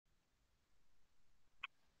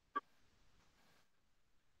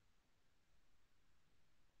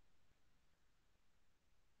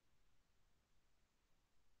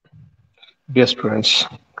Dear students,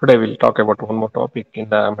 today we'll talk about one more topic in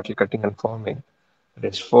the metal cutting and forming. That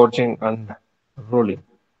is forging and rolling.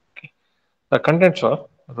 The contents are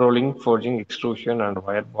rolling, forging, extrusion, and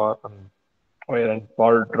wire and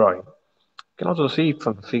ball drawing. You can also see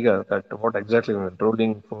from the figure that what exactly we mean,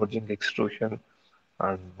 rolling, forging, extrusion,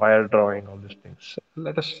 and wire drawing, all these things.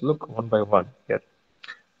 Let us look one by one here.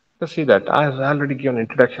 To see that I have already given an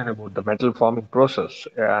introduction about the metal forming process.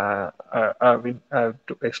 I have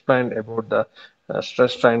to explain about the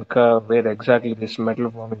stress strain curve where exactly this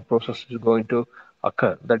metal forming process is going to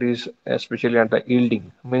occur. That is especially at the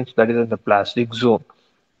yielding, means that is in the plastic zone.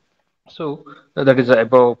 So that is the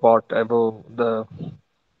above part, above the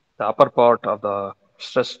upper part of the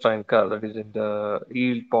stress strain curve, that is in the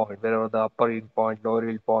yield point, wherever the upper yield point, lower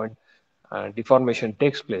yield point, and deformation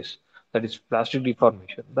takes place, that is plastic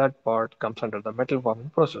deformation, that part comes under the metal forming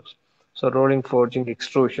process. So rolling, forging,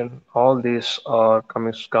 extrusion, all these are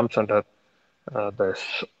comes under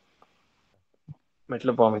this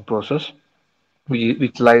metal forming process,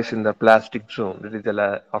 which lies in the plastic zone, that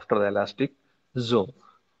is after the elastic zone.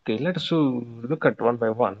 Okay, let us look at one by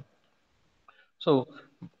one. So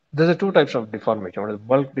there's a two types of deformation. One is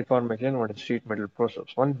bulk deformation, one is sheet metal process.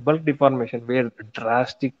 One bulk deformation where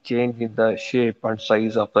drastic change in the shape and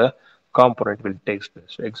size of the component will take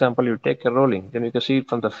place. For example, you take a rolling, then you can see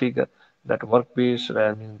from the figure that workpiece,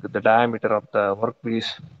 I mean the diameter of the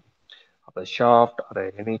workpiece of the shaft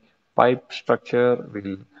or any pipe structure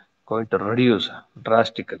will going to reduce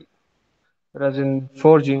drastically. Whereas in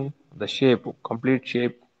forging, the shape, complete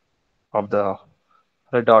shape of the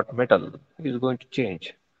red hot metal is going to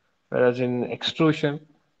change. Whereas in extrusion,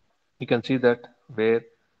 you can see that where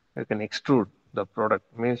you can extrude the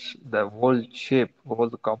product, means the whole shape, whole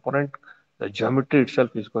the component, the geometry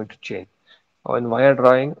itself is going to change. Or in wire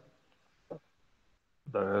drawing,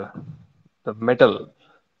 the the metal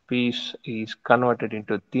piece is converted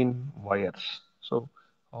into thin wires. So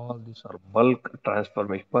all these are bulk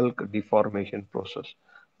transformation, bulk deformation process.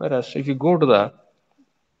 Whereas if you go to the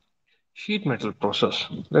sheet metal process.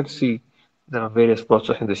 Let's see, there are various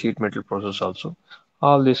processes in the sheet metal process also.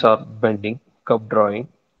 All these are bending, cup drawing,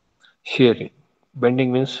 shearing.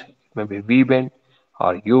 Bending means it may be V bend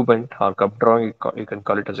or U bend or cup drawing. You can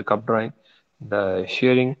call it as a cup drawing. The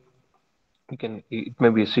shearing, it may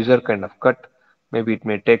be a scissor kind of cut. Maybe it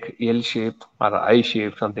may take L shape or I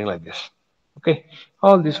shape, something like this. Okay,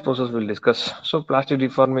 all these process we'll discuss. So plastic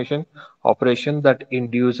deformation operation that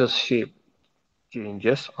induces shape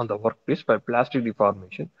changes on the workpiece by plastic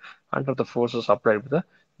deformation under the forces applied by the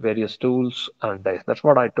various tools and dies. That's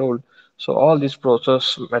what I told. So all this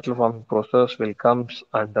process, metal forming process, will comes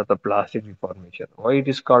under the plastic deformation. Why it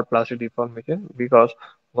is called plastic deformation? Because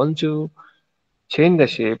once you change the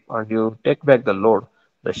shape and you take back the load,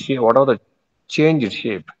 the shape, whatever the changed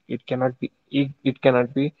shape, it cannot be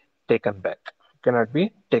taken back. It cannot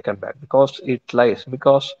be taken back because it lies,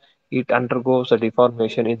 because it undergoes a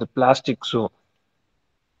deformation in the plastic zone.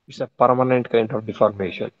 It's a permanent kind of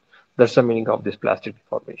deformation. That's the meaning of this plastic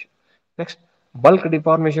deformation. Next, bulk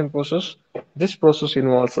deformation process. This process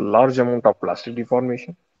involves a large amount of plastic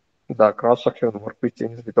deformation. The cross-section of the workpiece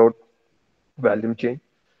changes without volume change.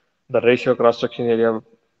 The ratio cross-section area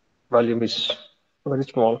volume is very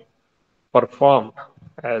small, performed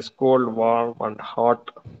as cold, warm, and hot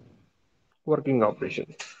working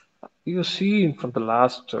operations. You see from the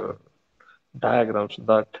last diagrams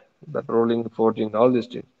that rolling, forging, all these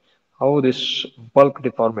things, how this bulk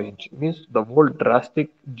deformation means the whole drastic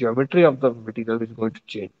geometry of the material is going to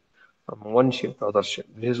change from one shape to other shape.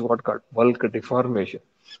 This is what called bulk deformation.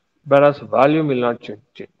 Whereas volume will not change.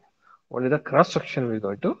 Only the cross section will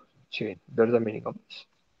going to change. That is the meaning of this.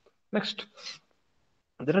 Next,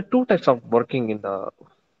 there are two types of working in the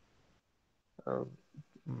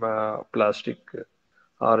uh, plastic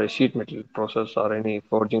or a sheet metal process or any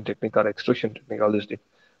forging technique or extrusion technique, all these things.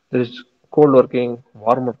 There is cold working,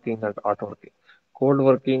 warm working, and hot working. Cold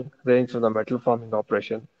working ranges from the metal forming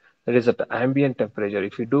operation, that is at ambient temperature.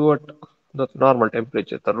 If you do at the normal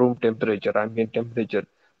temperature, the room temperature, ambient temperature,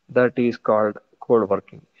 that is called cold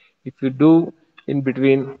working. If you do in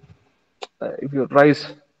between, if you rise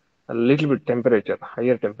a little bit temperature,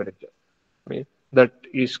 higher temperature, I mean, that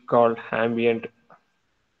is called ambient,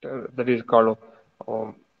 that is called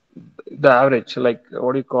um, the average, like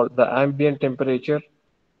what do you call the ambient temperature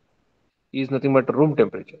is nothing but room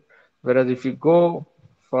temperature. Whereas if you go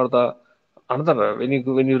for the another, when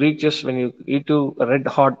you reach just when you reach to a red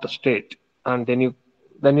hot state, and then you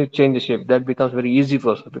change the shape, that becomes very easy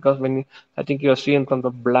for us because I think you are seeing from the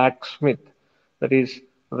blacksmith, that is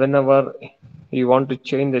whenever you want to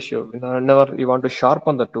change the shape, whenever you want to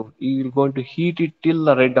sharpen the tool, you are going to heat it till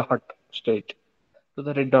the red hot. state, to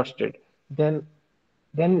the red dot state. Then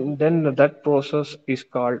then that process is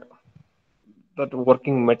called that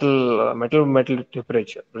working metal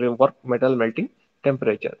temperature, work metal melting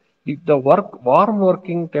temperature. If the warm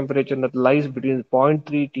working temperature that lies between zero point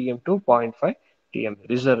 0.3 tm to zero point 0.5 tm,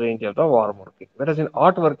 this is the range of the warm working. Whereas in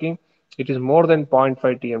hot working, it is more than zero point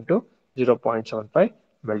 0.5 tm to 0.75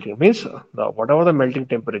 melting. Means the whatever the melting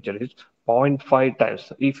temperature is, zero point 0.5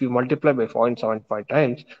 times. If you multiply by 0.75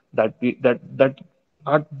 times, that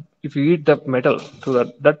at, if you heat the metal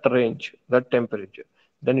to that range, that temperature,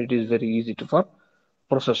 then it is very easy to for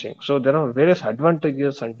processing. So there are various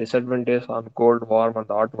advantages and disadvantages on cold, warm, and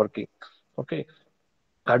hot working. Okay,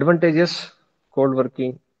 advantages: cold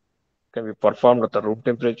working can be performed at the room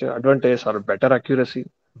temperature. Advantages are better accuracy,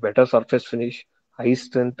 better surface finish, high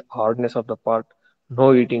strength, hardness of the part.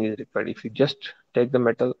 No heating is required. If you just take the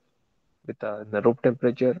metal with in the room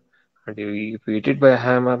temperature and if you hit it by a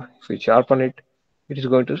hammer, if you sharpen it, it is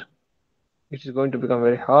going to it is going to become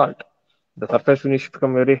very hard. The surface finish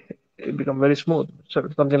become very smooth. So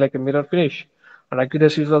something like a mirror finish. And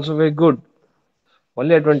accuracy is also very good.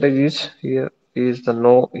 Only advantage is here is the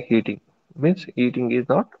no heating. Means heating is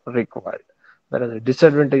not required. Whereas the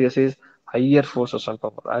disadvantages is higher forces and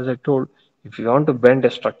power. As I told, if you want to bend a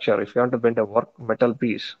structure, if you want to bend a work metal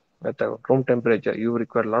piece at a room temperature, you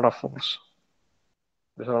require a lot of force.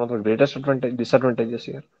 This is one of the greatest disadvantages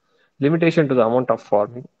here. Limitation to the amount of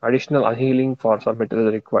forming. Additional annealing for some material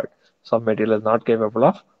is required. Some material is not capable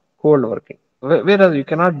of cold working. Whereas you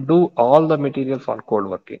cannot do all the material for cold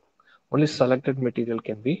working. Only selected material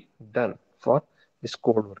can be done for this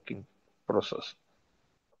cold working process.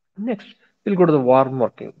 Next, we'll go to the warm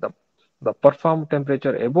working. The performed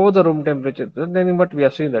temperature above the room temperature. Then what we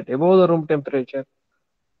have seen that above the room temperature,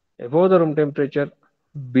 below the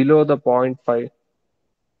zero point 0.5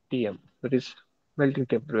 Tm, that is melting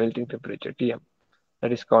temperature Tm,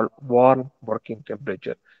 that is called warm working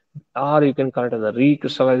temperature, or you can call it as a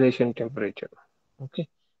recrystallization temperature. Okay,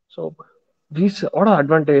 so these what are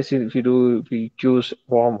advantages if we choose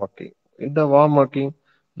warm working. In the warm working,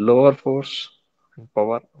 lower force and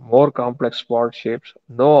power, more complex part shapes,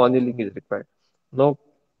 no annealing is required. No,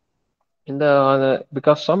 in the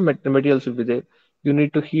because some materials will be there, you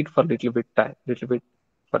need to heat for little bit time, little bit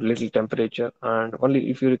for little temperature, and only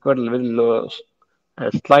if you require very low,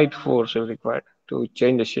 a slight force is required to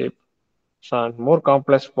change the shape. So more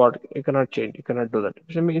complex part you cannot change, you cannot do that.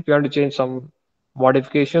 So, I mean, if you want to change some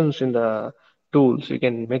modifications in the tools, you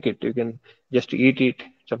can make it. You can just eat it,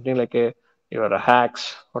 something like a your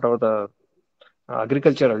hacks, whatever the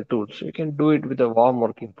agricultural tools. You can do it with a warm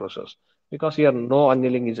working process because here no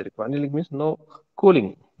annealing is required. Annealing means no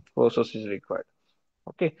cooling process is required.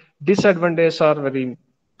 Okay, disadvantages are very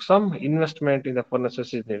some investment in the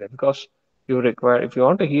furnaces is needed because you require if you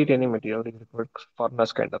want to heat any material, you require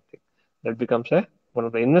furnace kind of thing. That becomes a one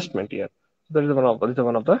of the investment here. That is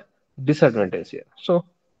one of the disadvantages here. So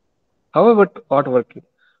however, hot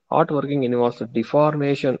working involves the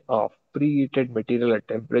deformation of preheated material at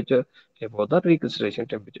temperature above the recrystallization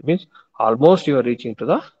temperature. Means almost you are reaching to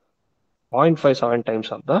the 0.57 times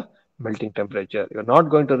of the melting temperature. You're not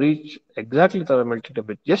going to reach exactly the melting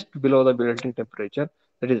temperature, just below the melting temperature,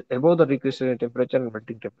 that is above the recrystallization temperature and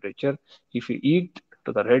melting temperature. If you heat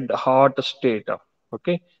to the red hot state of,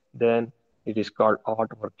 okay, then it is called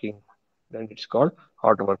hot working. Then it's called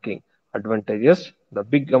hot working. Advantages, the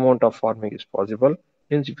big amount of forming is possible.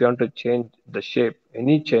 Means if you want to change the shape,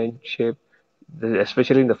 any change shape,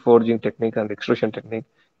 especially in the forging technique and extrusion technique,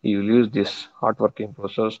 you will use this hot working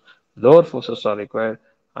process. Lower forces are required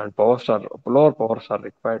and lower powers are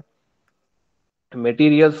required.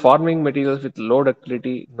 Materials, forming materials with low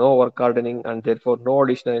ductility, no work hardening, and therefore no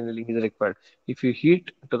additional annealing is required. If you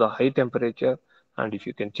heat to the high temperature and if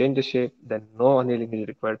you can change the shape, then no annealing is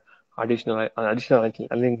required. Additional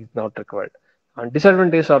annealing is not required. And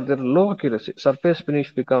disadvantages are there low accuracy. Surface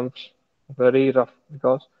finish becomes very rough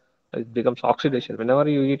because it becomes oxidation. Whenever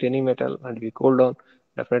you heat any metal and we cool down,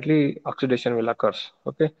 definitely oxidation will occur.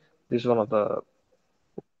 Okay, this is one of the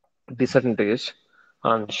disadvantage.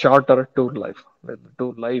 And shorter tool life. The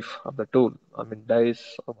tool life of the tool, I mean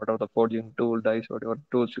dies or whatever the forging tool, dies, whatever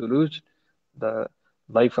tools you use, the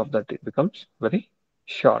life of that it becomes very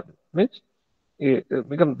short. Means it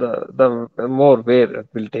becomes the more wear it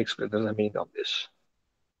will take place. There's a meaning of this.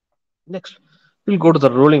 Next, we'll go to the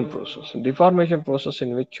rolling process, deformation process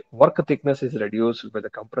in which work thickness is reduced by the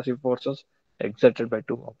compressive forces exerted by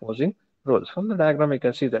two opposing rolls. From the diagram, you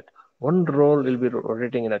can see that one roll will be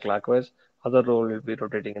rotating in a clockwise, other roll will be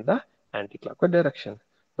rotating in the anti-clockwise direction.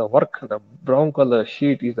 The brown color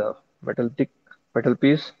sheet is a metal thick metal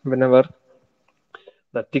piece. Whenever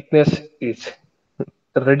the thickness is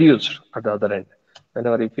reduced at the other end.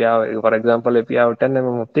 Whenever if you have, for example, if you have 10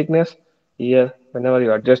 mm of thickness, here whenever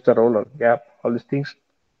you adjust the roller gap, all these things,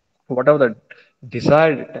 whatever the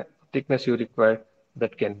desired thickness you require,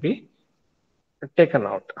 that can be taken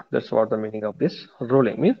out. That's what the meaning of this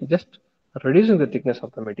rolling means. Just reducing the thickness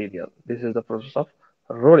of the material. This is the process of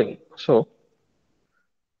rolling. So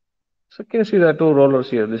can you see the two rollers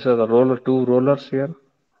here? These are the two rollers here,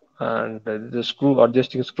 and the screw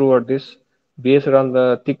adjusting screw at this. Based on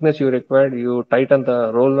the thickness you required, you tighten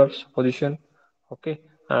the rollers position. Okay,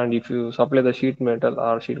 and if you supply the sheet metal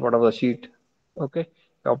or sheet whatever the sheet, okay,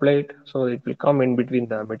 you apply it so it will come in between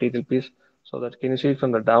the material piece. So that can you see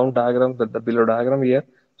from the down diagram, that the below diagram here.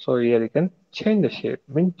 So here you can change the shape,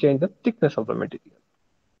 mean change the thickness of the material.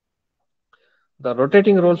 The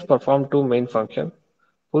rotating rolls perform two main functions: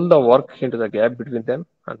 pull the work into the gap between them,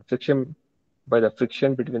 and friction by the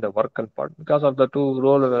friction between the work and part. Because of the two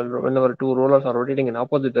rollers, whenever two rollers are rotating in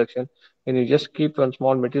opposite direction, when you just keep one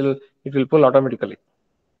small material, it will pull automatically.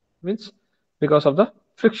 Means because of the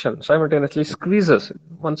friction, simultaneously squeezes.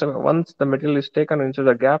 Once the material is taken into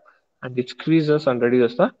the gap, and it squeezes and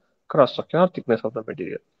reduces the cross section or thickness of the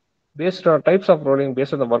material. Based on types of rolling,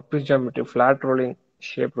 based on the workpiece geometry, flat rolling,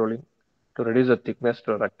 shape rolling, to reduce the thickness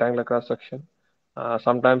to a rectangular cross section.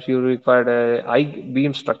 Sometimes you require a I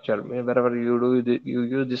beam structure. Wherever you do you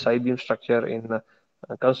use this I beam structure in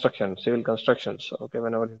construction, civil constructions. Okay,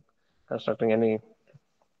 whenever you're constructing any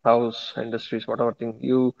house, industries, whatever thing,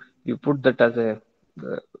 you put that as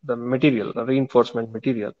the material, the reinforcement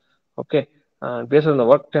material. Okay, and based on the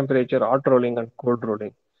work temperature, hot rolling and cold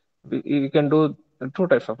rolling, you can do two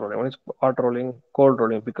types of rolling. One is hot rolling, cold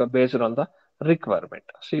rolling, because based on the requirement.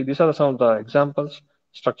 See, these are some of the examples: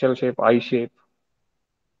 structural shape, I shape,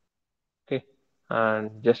 okay,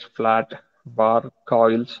 and just flat, bar,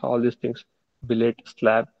 coils, all these things, billet,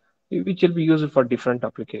 slab, which will be used for different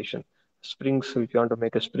application. Springs, if you want to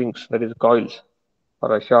make a springs, that is coils,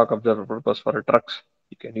 for a shock absorber purpose for a trucks,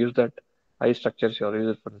 you can use that. I structures you are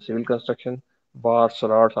used for the civil construction. Bars,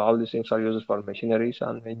 rods, all these things are used for machineries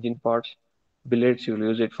and engine parts. Billets, you will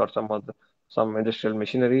use it for some industrial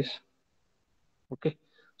machineries. Okay,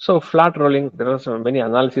 so flat rolling, there are so many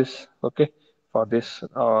analysis. Okay, for this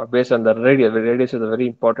based on the radius. The radius is a very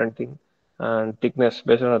important thing, and thickness,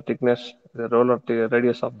 based on the thickness, the roller the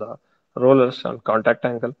radius of the rollers and contact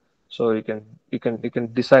angle. So you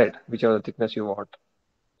can decide whichever thickness you want.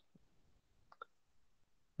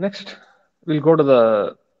 Next, we'll go to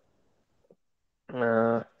the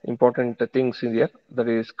important things in here, that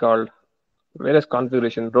is called various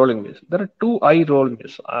configuration rolling mills. There are two I roll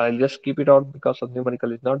mills. I'll just keep it out because of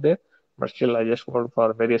numerical is not there, but still I just want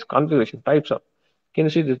for various configuration types of. Can you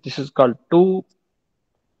see this? This is called two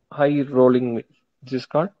high rolling mill. This is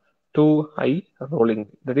called two high rolling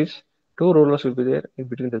mill. That is, two rollers will be there in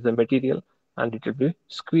between the material, and it will be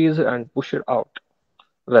squeezed and pushed out.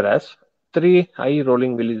 Whereas three high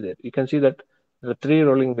rolling wheel is there. You can see that the three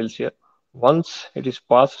rolling wheels here. Once it is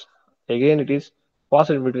passed, again it is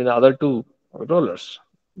passed in between the other two rollers.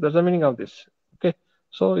 That's the meaning of this. Okay,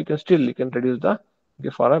 so you can reduce the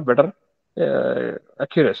for a better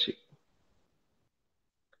accuracy.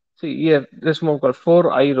 See here, this one called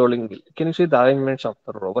four eye rolling wheel. Can you see the alignments of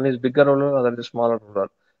the roller? One is bigger roller, other is smaller roller.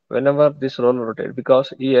 Whenever this roller rotates,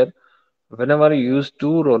 because here, whenever you use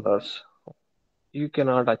two rollers, you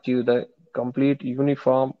cannot achieve the complete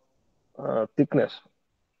uniform thickness.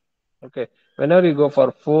 Okay, whenever you go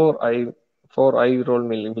for four eye roll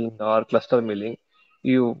milling or cluster milling,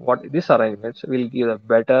 you what these arrangements will give a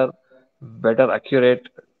better accurate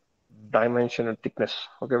dimensional thickness.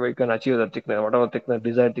 Okay, we can achieve the thickness, whatever thickness,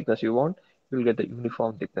 desired thickness you want, you will get the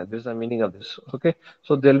uniform thickness. This is the meaning of this. Okay,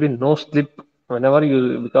 so there will be no slip whenever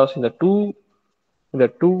you, because in the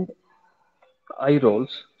two eye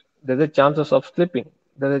rolls, there's a chances of slipping.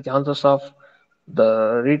 There's a chances of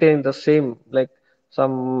the retain the same, like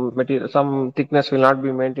some material, some thickness will not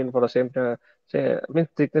be maintained for the same say means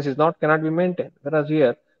thickness is not cannot be maintained. Whereas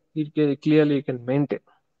here, clearly you can maintain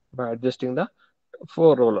by adjusting the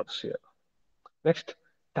four rollers here. Next,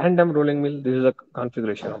 tandem rolling mill. This is a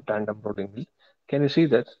configuration of tandem rolling mill. Can you see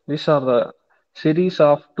that these are the series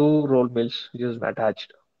of two roll mills which is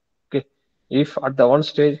attached? Okay, if at the one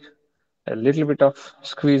stage a little bit of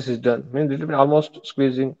squeeze is done, means little bit almost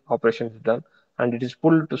squeezing operation is done, and it is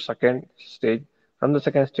pulled to second stage, from the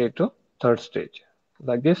second stage to third stage.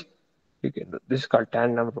 Like this, you can do. This is called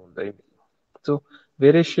tandem rolling. So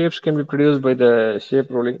various shapes can be produced by the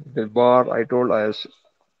shape rolling. The bar I told as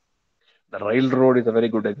the railroad is a very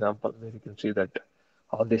good example where you can see that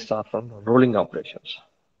all these are from rolling operations.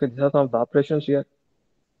 Okay, these are some of the operations here.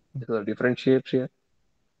 These are the different shapes here.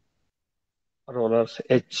 rollers,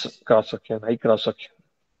 edge cross section, eye cross section.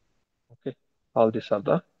 Okay, all these are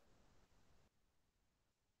the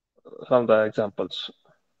some of the examples.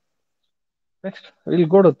 Next, we'll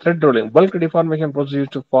go to thread rolling. Bulk deformation process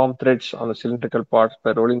used to form threads on the cylindrical parts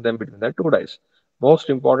by rolling them between the two dies. Most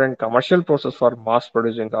important commercial process for mass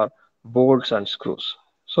producing are bolts and screws.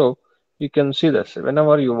 So you can see this.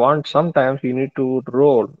 Whenever you want, sometimes you need to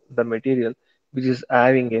roll the material which is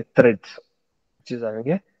having a thread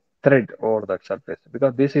over that surface,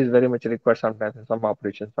 because this is very much required sometimes in some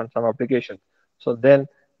operations and some applications. So then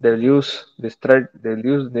they'll use this thread, they'll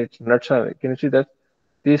use this nuts. Can you see that?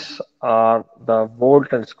 These are the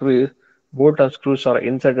bolt and screws. Bolt and screws are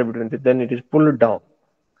inserted between it, then it is pulled down.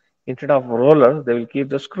 Instead of roller, they will keep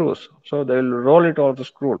the screws. So they will roll it over the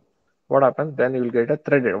screw. What happens? Then you will get a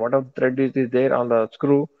threaded. Whatever thread is there on the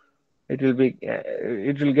screw, it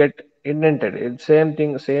will get indented. Same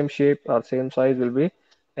thing, same shape or same size will be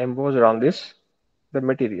embossed on this the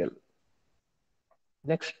material.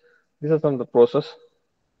 Next, this is from the process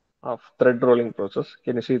of thread rolling process.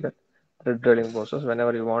 Can you see that thread rolling process?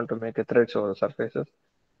 Whenever you want to make a threads over the surfaces,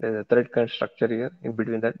 there is a thread kind structure here in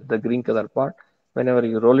between that the green color part. Whenever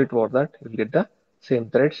you roll it over that, you will get the same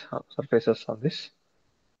threads surfaces on this.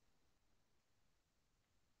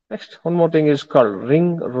 Next, one more thing is called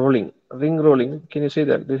ring rolling. Ring rolling, can you see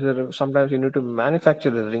that? This is sometimes you need to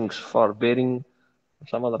manufacture the rings for bearing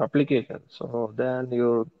some other application. So then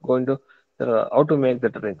you're going to how to make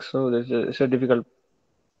that ring. So it's a difficult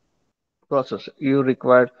process. You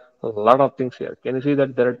require a lot of things here. Can you see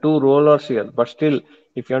that there are two rollers here? But still,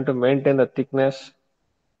 if you want to maintain the thickness,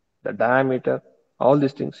 the diameter, all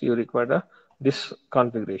these things, you require this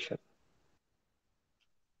configuration.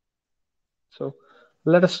 So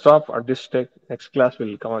let us stop at this stage. Next class we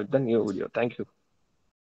will come up with the new video. Thank you.